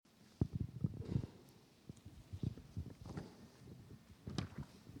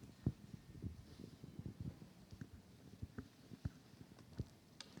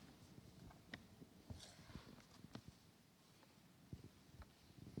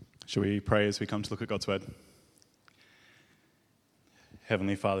Shall we pray as we come to look at God's word?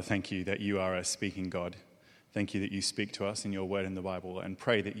 Heavenly Father, thank you that you are a speaking God. Thank you that you speak to us in your word in the Bible, and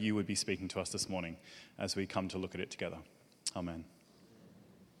pray that you would be speaking to us this morning as we come to look at it together. Amen.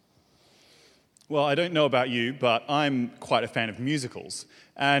 Well, I don't know about you, but I'm quite a fan of musicals.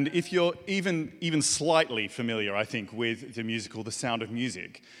 And if you're even slightly familiar, I think, with the musical The Sound of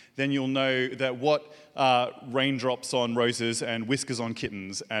Music, then you'll know that what Raindrops on Roses and Whiskers on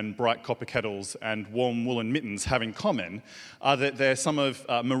Kittens and Bright Copper Kettles and Warm Woolen Mittens have in common are that they're some of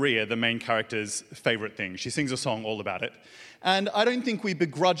Maria, the main character's favourite things. She sings a song all about it. And I don't think we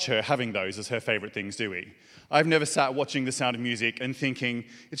begrudge her having those as her favourite things, do we? I've never sat watching The Sound of Music and thinking,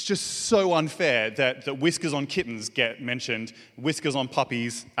 it's just so unfair that Whiskers on Kittens get mentioned, Whiskers on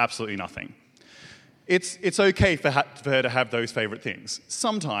Puppies, absolutely nothing. It's okay for her to have those favourite things.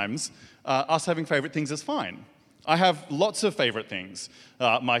 Sometimes us having favourite things is fine. I have lots of favourite things.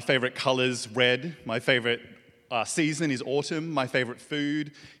 My favourite colour's red, my favourite season is autumn, my favourite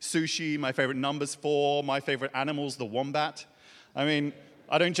food, sushi, my favourite number's 4, my favourite animal's the wombat. I mean,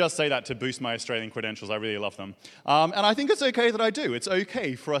 I don't just say that to boost my Australian credentials, I really love them. And I think it's okay that I do. It's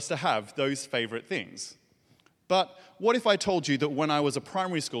okay for us to have those favourite things. But what if I told you that when I was a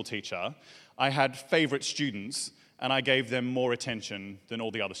primary school teacher, I had favourite students and I gave them more attention than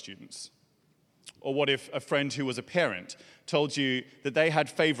all the other students? Or what if a friend who was a parent told you that they had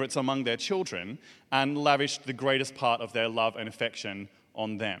favourites among their children and lavished the greatest part of their love and affection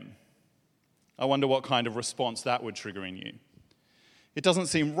on them? I wonder what kind of response that would trigger in you. It doesn't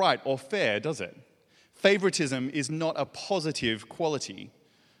seem right or fair, does it? Favoritism is not a positive quality.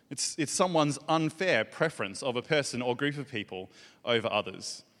 It's someone's unfair preference of a person or group of people over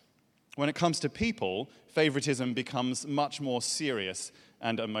others. When it comes to people, favoritism becomes much more serious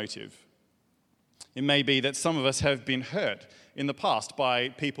and emotive. It may be that some of us have been hurt in the past by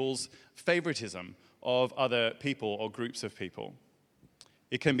people's favoritism of other people or groups of people.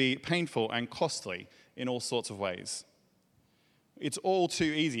 It can be painful and costly in all sorts of ways. It's all too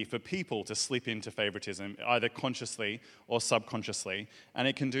easy for people to slip into favoritism, either consciously or subconsciously, and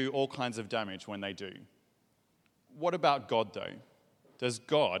it can do all kinds of damage when they do. What about God, though? Does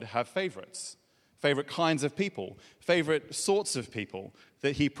God have favorites? Favorite kinds of people? Favorite sorts of people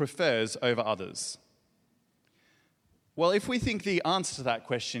that he prefers over others? Well, if we think the answer to that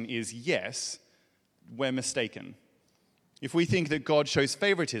question is yes, we're mistaken. If we think that God shows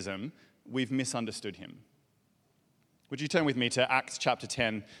favoritism, we've misunderstood him. Would you turn with me to Acts chapter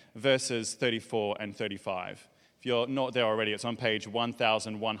 10, verses 34 and 35? If you're not there already, it's on page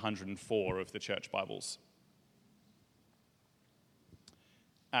 1104 of the church Bibles.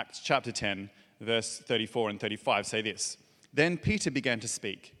 Acts chapter 10, verse 34 and 35 say this: "Then Peter began to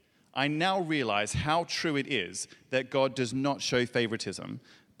speak. I now realize how true it is that God does not show favoritism,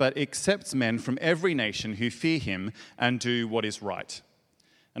 but accepts men from every nation who fear him and do what is right."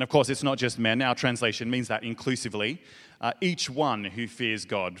 And of course, it's not just men. Our translation means that inclusively. Each one who fears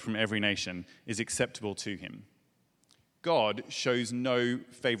God from every nation is acceptable to him. God shows no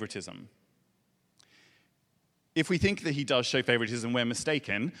favoritism. If we think that he does show favoritism, we're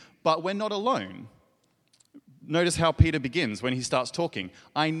mistaken, but we're not alone. Notice how Peter begins when he starts talking.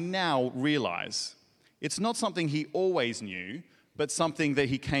 I now realize. It's not something he always knew, but something that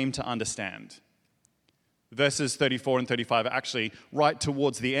he came to understand. Verses 34 and 35 are actually right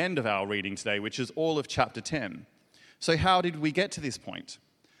towards the end of our reading today, which is all of chapter 10. So how did we get to this point?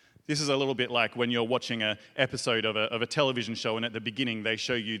 This is a little bit like when you're watching an episode of a television show, and at the beginning they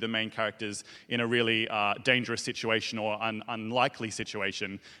show you the main characters in a really dangerous situation or unlikely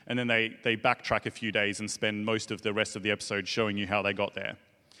situation, and then they backtrack a few days and spend most of the rest of the episode showing you how they got there.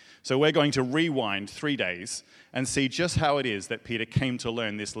 So we're going to rewind 3 days and see just how it is that Peter came to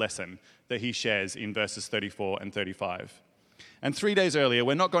learn this lesson that he shares in verses 34 and 35. And 3 days earlier,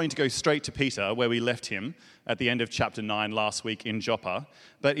 we're not going to go straight to Peter, where we left him at the end of chapter 9 last week in Joppa,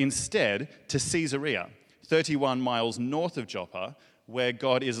 but instead to Caesarea, 31 miles north of Joppa, where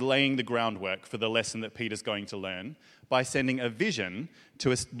God is laying the groundwork for the lesson that Peter's going to learn by sending a vision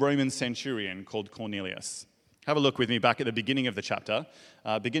to a Roman centurion called Cornelius. Have a look with me back at the beginning of the chapter,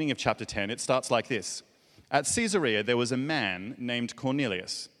 beginning of chapter 10. It starts like this. At Caesarea, there was a man named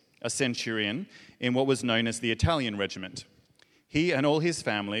Cornelius, a centurion in what was known as the Italian regiment. He and all his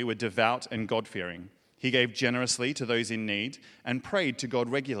family were devout and God-fearing. He gave generously to those in need and prayed to God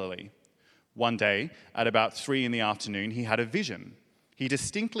regularly. One day, at about 3 p.m, he had a vision. He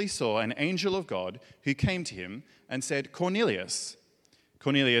distinctly saw an angel of God who came to him and said, "Cornelius."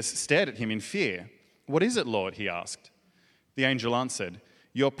 Cornelius stared at him in fear. "What is it, Lord?" he asked. The angel answered,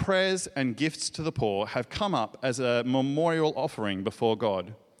 "Your prayers and gifts to the poor have come up as a memorial offering before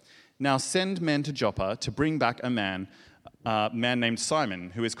God. Now send men to Joppa to bring back a man named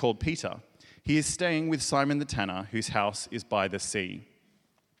Simon, who is called Peter. He is staying with Simon the tanner, whose house is by the sea."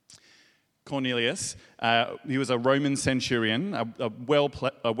 Cornelius, he was a Roman centurion, a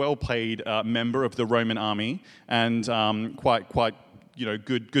well-paid member of the Roman army, and quite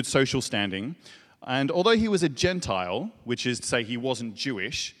good social standing. And although he was a Gentile, which is to say he wasn't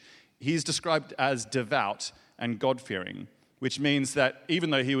Jewish, he's described as devout and God-fearing, which means that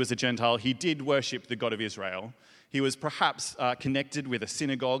even though he was a Gentile, he did worship the God of Israel. He was perhaps connected with a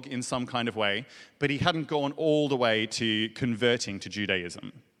synagogue in some kind of way, but he hadn't gone all the way to converting to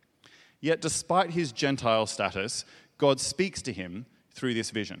Judaism. Yet despite his Gentile status, God speaks to him through this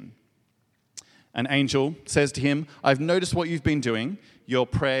vision. An angel says to him, "I've noticed what you've been doing, your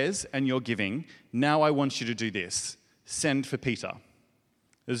prayers and your giving. Now I want you to do this. Send for Peter."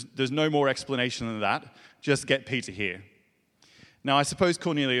 There's no more explanation than that. Just get Peter here. Now, I suppose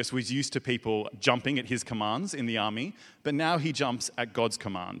Cornelius was used to people jumping at his commands in the army, but now he jumps at God's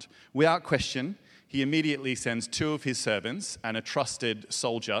command. Without question, he immediately sends 2 of his servants and a trusted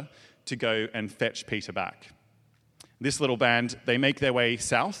soldier to go and fetch Peter back. This little band, they make their way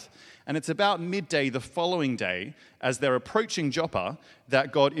south, and it's about midday the following day, as they're approaching Joppa,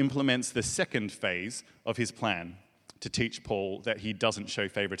 that God implements the second phase of his plan to teach Paul that he doesn't show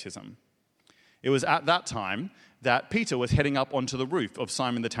favoritism. It was at that time that Peter was heading up onto the roof of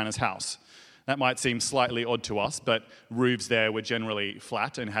Simon the tanner's house. That might seem slightly odd to us, but roofs there were generally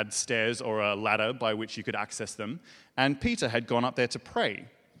flat and had stairs or a ladder by which you could access them. And Peter had gone up there to pray.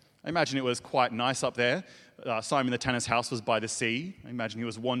 I imagine it was quite nice up there. Simon the tanner's house was by the sea. I imagine he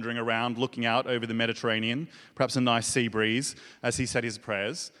was wandering around, looking out over the Mediterranean, perhaps a nice sea breeze as he said his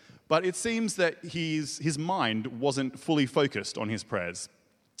prayers. But it seems that his mind wasn't fully focused on his prayers,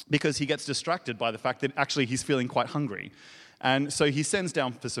 because he gets distracted by the fact that actually he's feeling quite hungry. And so he sends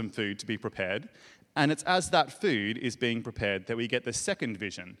down for some food to be prepared. And it's as that food is being prepared that we get the second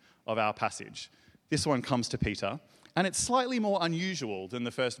vision of our passage. This one comes to Peter, and it's slightly more unusual than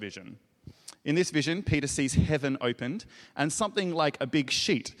the first vision. In this vision, Peter sees heaven opened, and something like a big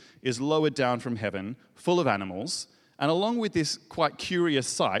sheet is lowered down from heaven, full of animals. And along with this quite curious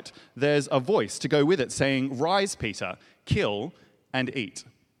sight, there's a voice to go with it saying, "Rise, Peter, kill and eat."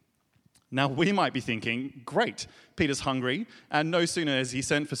 Now, we might be thinking, great, Peter's hungry, and no sooner has he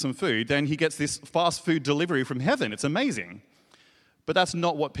sent for some food than he gets this fast food delivery from heaven. It's amazing. But that's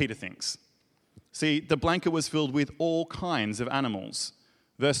not what Peter thinks. See, the blanket was filled with all kinds of animals.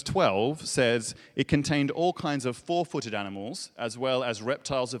 Verse 12 says it contained all kinds of 4-footed animals, as well as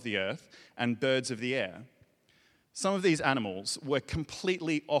reptiles of the earth and birds of the air. Some of these animals were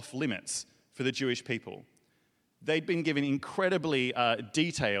completely off limits for the Jewish people. They'd been given incredibly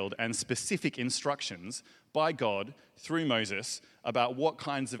detailed and specific instructions by God through Moses about what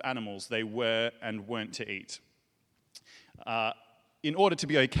kinds of animals they were and weren't to eat. In order to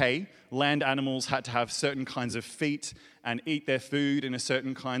be okay, land animals had to have certain kinds of feet and eat their food in a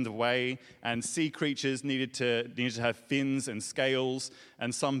certain kind of way, and sea creatures needed to have fins and scales,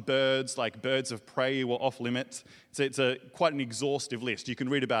 and some birds, like birds of prey, were off limits. So it's quite an exhaustive list. You can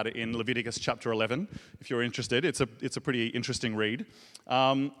read about it in Leviticus chapter 11 if you're interested. It's a pretty interesting read.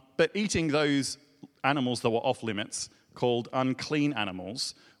 But eating those animals that were off limits, called unclean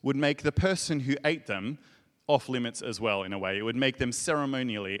animals, would make the person who ate them off limits as well, in a way. It would make them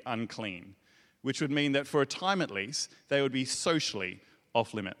ceremonially unclean, which would mean that for a time at least, they would be socially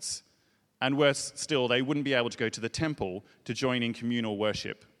off limits. And worse still, they wouldn't be able to go to the temple to join in communal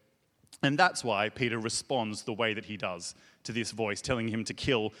worship. And that's why Peter responds the way that he does to this voice, telling him to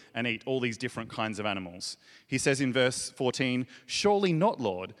kill and eat all these different kinds of animals. He says in verse 14, "Surely not,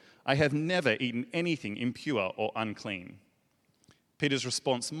 Lord, I have never eaten anything impure or unclean." Peter's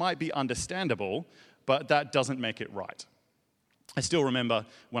response might be understandable, but that doesn't make it right. I still remember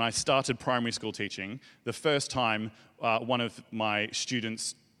when I started primary school teaching, the first time one of my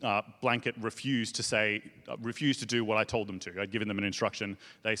students' blanket refused to do what I told them to. I'd given them an instruction.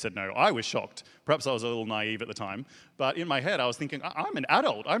 They said no. I was shocked. Perhaps I was a little naive at the time. But in my head, I was thinking, I'm an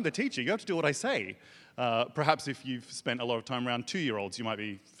adult. I'm the teacher. You have to do what I say. Perhaps if you've spent a lot of time around 2-year-olds, you might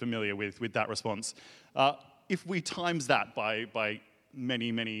be familiar with that response. If we times that by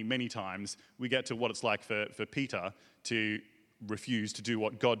many, many, many times, we get to what it's like for Peter to refuse to do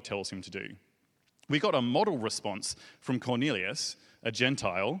what God tells him to do. We got a model response from Cornelius, a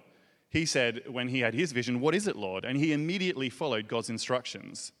Gentile. He said when he had his vision, "What is it, Lord?" And he immediately followed God's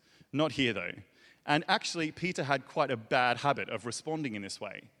instructions. Not here, though. And actually, Peter had quite a bad habit of responding in this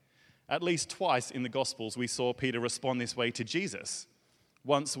way. At least twice in the Gospels, we saw Peter respond this way to Jesus.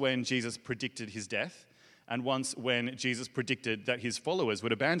 Once when Jesus predicted his death, and once when Jesus predicted that his followers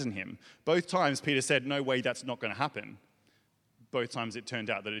would abandon him. Both times Peter said, no way, that's not going to happen. Both times it turned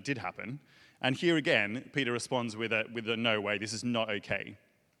out that it did happen. And here again, Peter responds with a no way, this is not okay.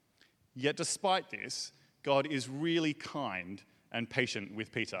 Yet despite this, God is really kind and patient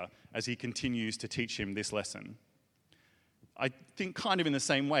with Peter as he continues to teach him this lesson. I think kind of in the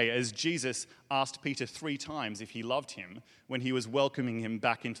same way as Jesus asked Peter 3 times if he loved him when he was welcoming him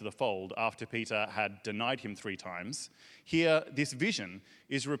back into the fold after Peter had denied him 3 times. Here, this vision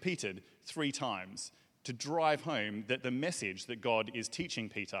is repeated 3 times to drive home that the message that God is teaching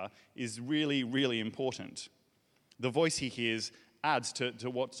Peter is really, really important. The voice he hears adds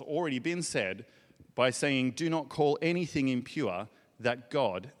to what's already been said by saying, do not call anything impure that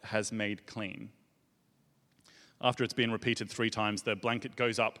God has made clean. After it's been repeated 3 times, the blanket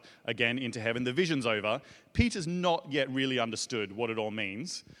goes up again into heaven. The vision's over. Peter's not yet really understood what it all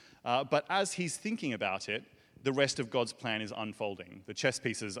means. But as he's thinking about it, the rest of God's plan is unfolding. The chess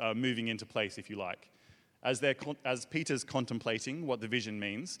pieces are moving into place, if you like. As Peter's contemplating what the vision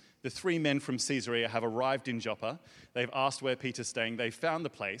means, the 3 men from Caesarea have arrived in Joppa. They've asked where Peter's staying. They've found the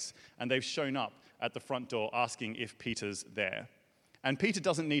place, and they've shown up at the front door asking if Peter's there. And Peter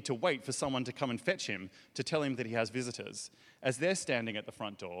doesn't need to wait for someone to come and fetch him to tell him that he has visitors. As they're standing at the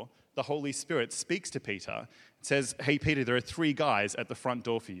front door, the Holy Spirit speaks to Peter and says, hey, Peter, there are 3 guys at the front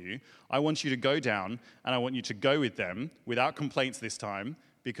door for you. I want you to go down, and I want you to go with them without complaints this time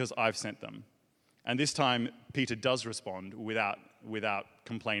because I've sent them. And this time, Peter does respond without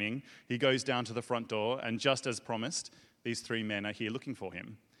complaining. He goes down to the front door, and just as promised, these 3 men are here looking for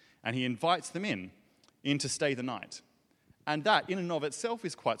him. And he invites them in to stay the night. And that, in and of itself,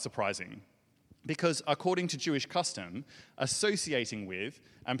 is quite surprising. Because according to Jewish custom, associating with,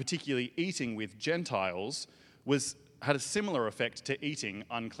 and particularly eating with Gentiles, had a similar effect to eating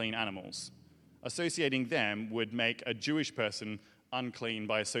unclean animals. Associating them would make a Jewish person unclean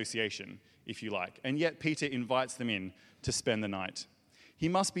by association, if you like. And yet Peter invites them in to spend the night. He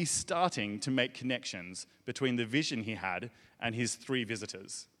must be starting to make connections between the vision he had and his 3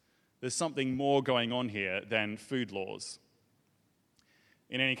 visitors. There's something more going on here than food laws.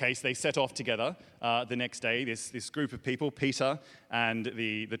 In any case, they set off together the next day, this group of people, Peter and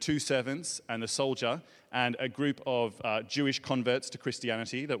the 2 servants and the soldier, and a group of Jewish converts to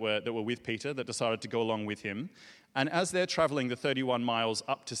Christianity that were with Peter that decided to go along with him. And as they're traveling the 31 miles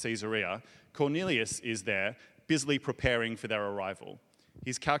up to Caesarea, Cornelius is there, busily preparing for their arrival.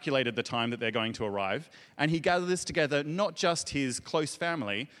 He's calculated the time that they're going to arrive, and he gathers together not just his close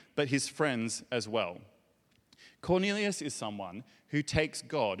family, but his friends as well. Cornelius is someone who takes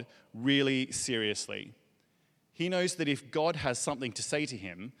God really seriously. He knows that if God has something to say to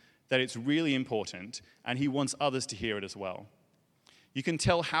him, that it's really important, and he wants others to hear it as well. You can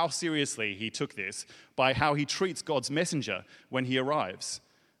tell how seriously he took this by how he treats God's messenger when he arrives.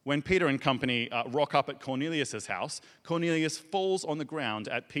 When Peter and company rock up at Cornelius' house, Cornelius falls on the ground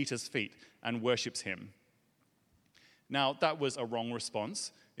at Peter's feet and worships him. Now, that was a wrong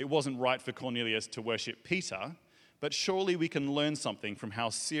response. It wasn't right for Cornelius to worship Peter, but surely we can learn something from how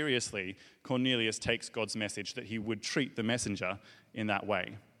seriously Cornelius takes God's message that he would treat the messenger in that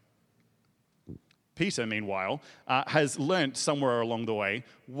way. Peter, meanwhile, has learnt somewhere along the way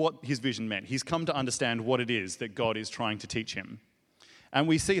what his vision meant. He's come to understand what it is that God is trying to teach him. And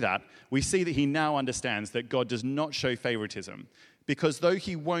we see that he now understands that God does not show favoritism, because though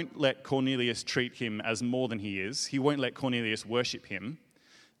he won't let Cornelius treat him as more than he is, he won't let Cornelius worship him,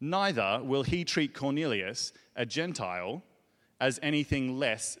 neither will he treat Cornelius, a Gentile, as anything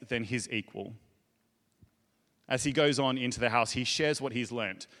less than his equal. As he goes on into the house, he shares what he's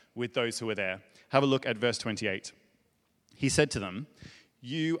learnt with those who are there. Have a look at verse 28. He said to them,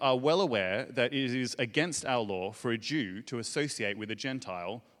 "You are well aware that it is against our law for a Jew to associate with a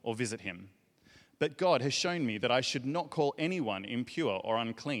Gentile or visit him. But God has shown me that I should not call anyone impure or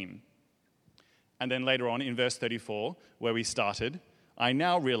unclean." And then later on in verse 34, where we started, I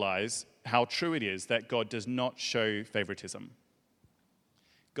now realize how true it is that God does not show favoritism.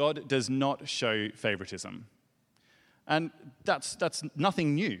 God does not show favoritism. And that's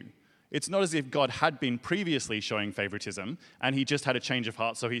nothing new. It's not as if God had been previously showing favoritism and he just had a change of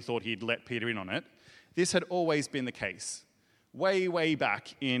heart, so he thought he'd let Peter in on it. This had always been the case. Way, way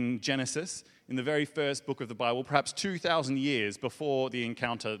back in Genesis, in the very first book of the Bible, perhaps 2,000 years before the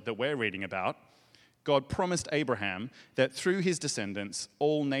encounter that we're reading about, God promised Abraham that through his descendants,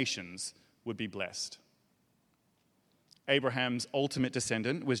 all nations would be blessed. Abraham's ultimate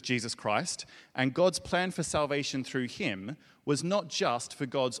descendant was Jesus Christ, and God's plan for salvation through him was not just for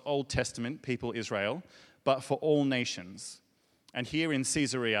God's Old Testament people Israel, but for all nations. And here in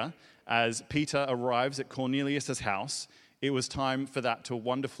Caesarea, as Peter arrives at Cornelius' house, it was time for that to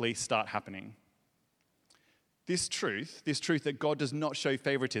wonderfully start happening. This truth that God does not show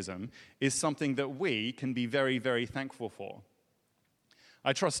favoritism, is something that we can be very, very thankful for.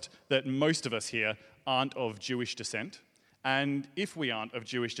 I trust that most of us here aren't of Jewish descent. And if we aren't of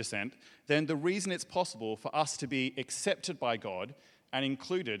Jewish descent, then the reason it's possible for us to be accepted by God and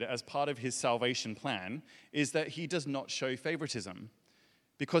included as part of his salvation plan is that he does not show favoritism.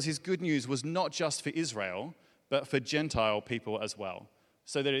 Because his good news was not just for Israel, but for Gentile people as well.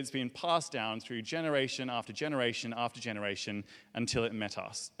 So that it's been passed down through generation after generation after generation until it met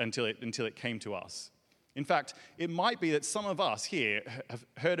us, until it came to us. In fact, it might be that some of us here have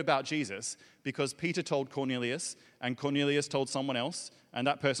heard about Jesus because Peter told Cornelius, and Cornelius told someone else, and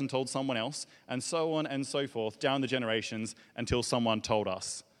that person told someone else, and so on and so forth down the generations until someone told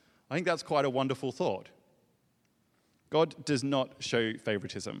us. I think that's quite a wonderful thought. God does not show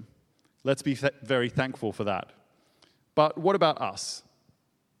favoritism. Let's be very thankful for that. But what about us?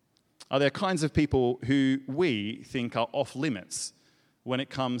 Are there kinds of people who we think are off limits when it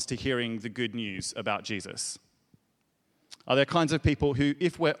comes to hearing the good news about Jesus? Are there kinds of people who,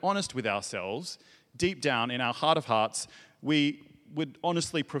 if we're honest with ourselves, deep down in our heart of hearts, we would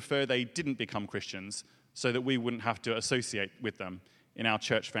honestly prefer they didn't become Christians so that we wouldn't have to associate with them in our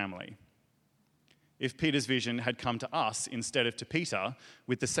church family? If Peter's vision had come to us instead of to Peter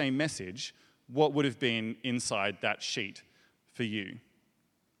with the same message, what would have been inside that sheet for you?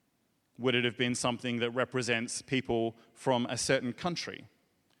 Would it have been something that represents people from a certain country,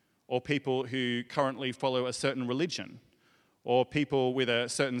 or people who currently follow a certain religion, or people with a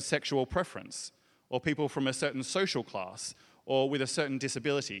certain sexual preference, or people from a certain social class, or with a certain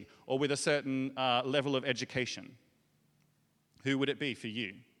disability, or with a certain level of education? Who would it be for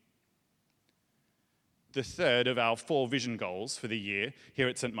you? The third of our 4 vision goals for the year here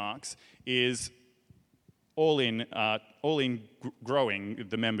at St. Mark's is all in growing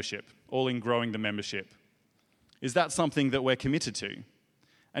the membership. All in growing the membership. Is that something that we're committed to?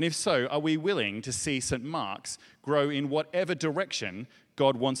 And if so, are we willing to see St. Mark's grow in whatever direction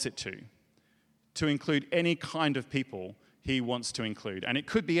God wants it to include any kind of people he wants to include? And it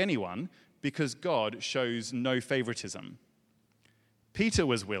could be anyone, because God shows no favoritism. Peter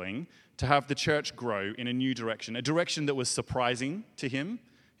was willing to have the church grow in a new direction, a direction that was surprising to him.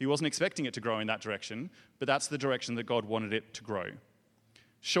 He wasn't expecting it to grow in that direction, but that's the direction that God wanted it to grow.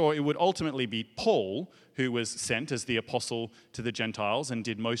 Sure, it would ultimately be Paul who was sent as the apostle to the Gentiles and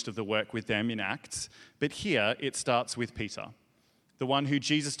did most of the work with them in Acts, but here it starts with Peter, the one who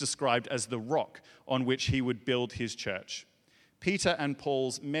Jesus described as the rock on which he would build his church. Peter and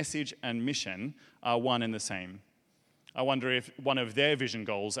Paul's message and mission are one and the same. I wonder if one of their vision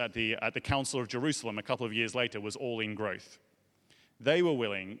goals at the Council of Jerusalem a couple of years later was all in growth. They were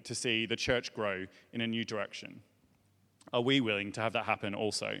willing to see the church grow in a new direction. Are we willing to have that happen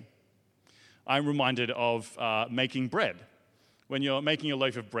also? I'm reminded of making bread. When you're making a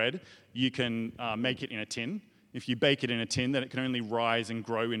loaf of bread, you can make it in a tin. If you bake it in a tin, then it can only rise and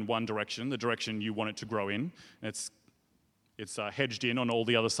grow in one direction, the direction you want it to grow in. It's hedged in on all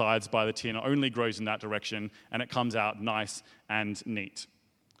the other sides by the tin. It only grows in that direction, and it comes out nice and neat.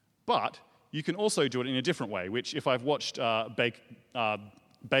 But you can also do it in a different way, which if I've watched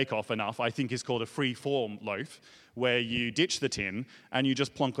Bake Off enough, I think is called a free-form loaf, where you ditch the tin and you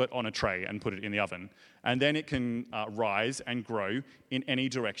just plonk it on a tray and put it in the oven. And then it can rise and grow in any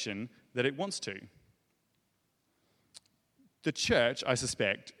direction that it wants to. The church, I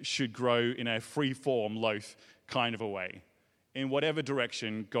suspect, should grow in a free-form loaf kind of a way, in whatever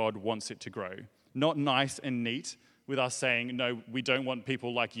direction God wants it to grow. Not nice and neat, with us saying, no, we don't want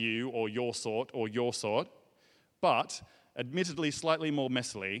people like you or your sort, but admittedly slightly more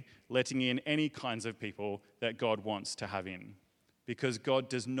messily, letting in any kinds of people that God wants to have in, because God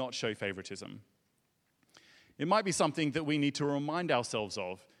does not show favoritism. It might be something that we need to remind ourselves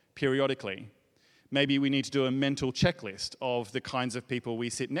of periodically. Maybe we need to do a mental checklist of the kinds of people we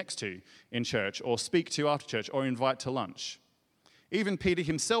sit next to in church, or speak to after church, or invite to lunch. Even Peter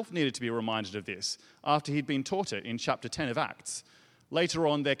himself needed to be reminded of this after he'd been taught it in chapter 10 of Acts. Later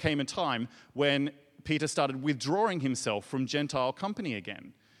on, there came a time when Peter started withdrawing himself from Gentile company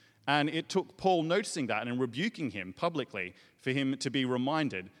again. And it took Paul noticing that and rebuking him publicly for him to be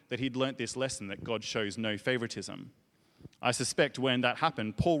reminded that he'd learnt this lesson, that God shows no favoritism. I suspect when that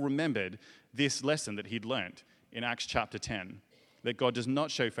happened, Paul remembered this lesson that he'd learnt in Acts chapter 10, that God does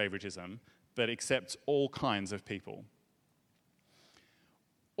not show favoritism, but accepts all kinds of people.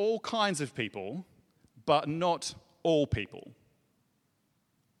 All kinds of people, but not all people.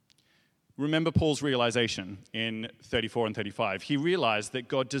 Remember Paul's realization in 34 and 35. He realized that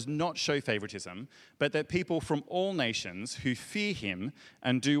God does not show favoritism, but that people from all nations who fear him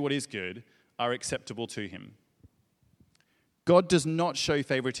and do what is good are acceptable to him. God does not show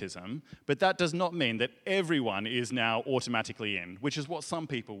favoritism, but that does not mean that everyone is now automatically in, which is what some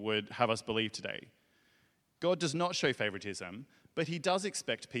people would have us believe today. God does not show favoritism, but he does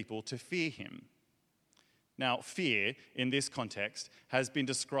expect people to fear him. Now, fear in this context has been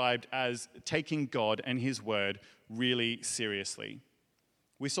described as taking God and his word really seriously.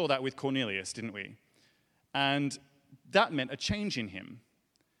 We saw that with Cornelius, didn't we? And that meant a change in him.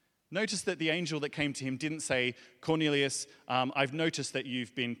 Notice that the angel that came to him didn't say, Cornelius, I've noticed that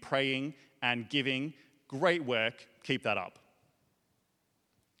you've been praying and giving. Great work, keep that up.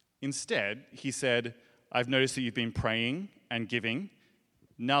 Instead, he said, I've noticed that you've been praying and giving.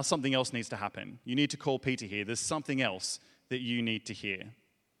 Now something else needs to happen. You need to call Peter here. There's something else that you need to hear.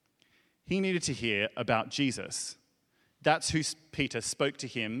 He needed to hear about Jesus. That's who Peter spoke to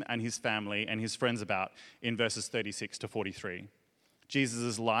him and his family and his friends about in verses 36 to 43.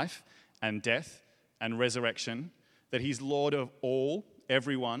 Jesus' life and death and resurrection, that he's Lord of all,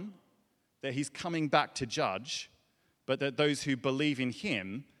 everyone, that he's coming back to judge, but that those who believe in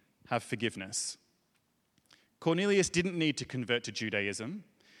him have forgiveness. Cornelius didn't need to convert to Judaism.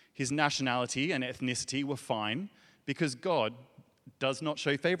 His nationality and ethnicity were fine because God does not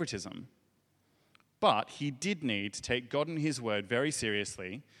show favoritism. But he did need to take God and his word very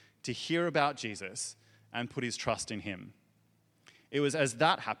seriously, to hear about Jesus and put his trust in him. It was as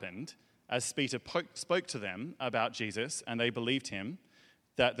that happened, as Peter spoke to them about Jesus and they believed him,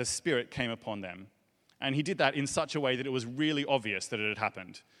 that the Spirit came upon them. And he did that in such a way that it was really obvious that it had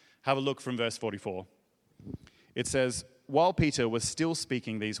happened. Have a look from verse 44. It says, while Peter was still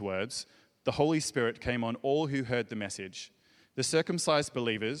speaking these words, the Holy Spirit came on all who heard the message. The circumcised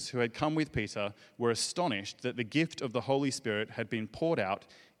believers who had come with Peter were astonished that the gift of the Holy Spirit had been poured out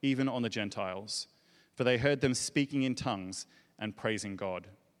even on the Gentiles, for they heard them speaking in tongues and praising God.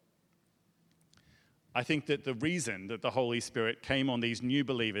 I think that the reason that the Holy Spirit came on these new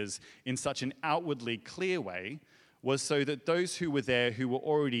believers in such an outwardly clear way was so that those who were there, who were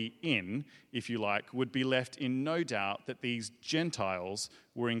already in, if you like, would be left in no doubt that these Gentiles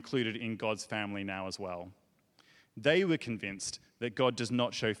were included in God's family now as well. They were convinced that God does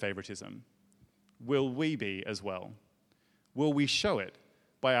not show favoritism. Will we be as well? Will we show it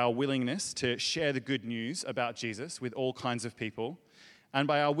by our willingness to share the good news about Jesus with all kinds of people, and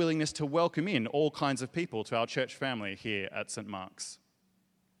by our willingness to welcome in all kinds of people to our church family here at St. Mark's?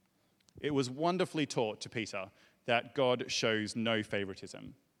 It was wonderfully taught to Peter that God shows no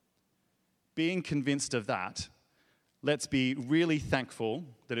favoritism. Being convinced of that, let's be really thankful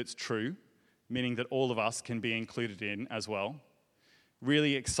that it's true, meaning that all of us can be included in as well.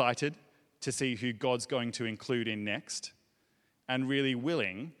 Really excited to see who God's going to include in next, and really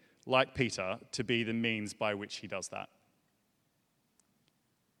willing, like Peter, to be the means by which he does that.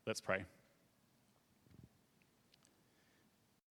 Let's pray.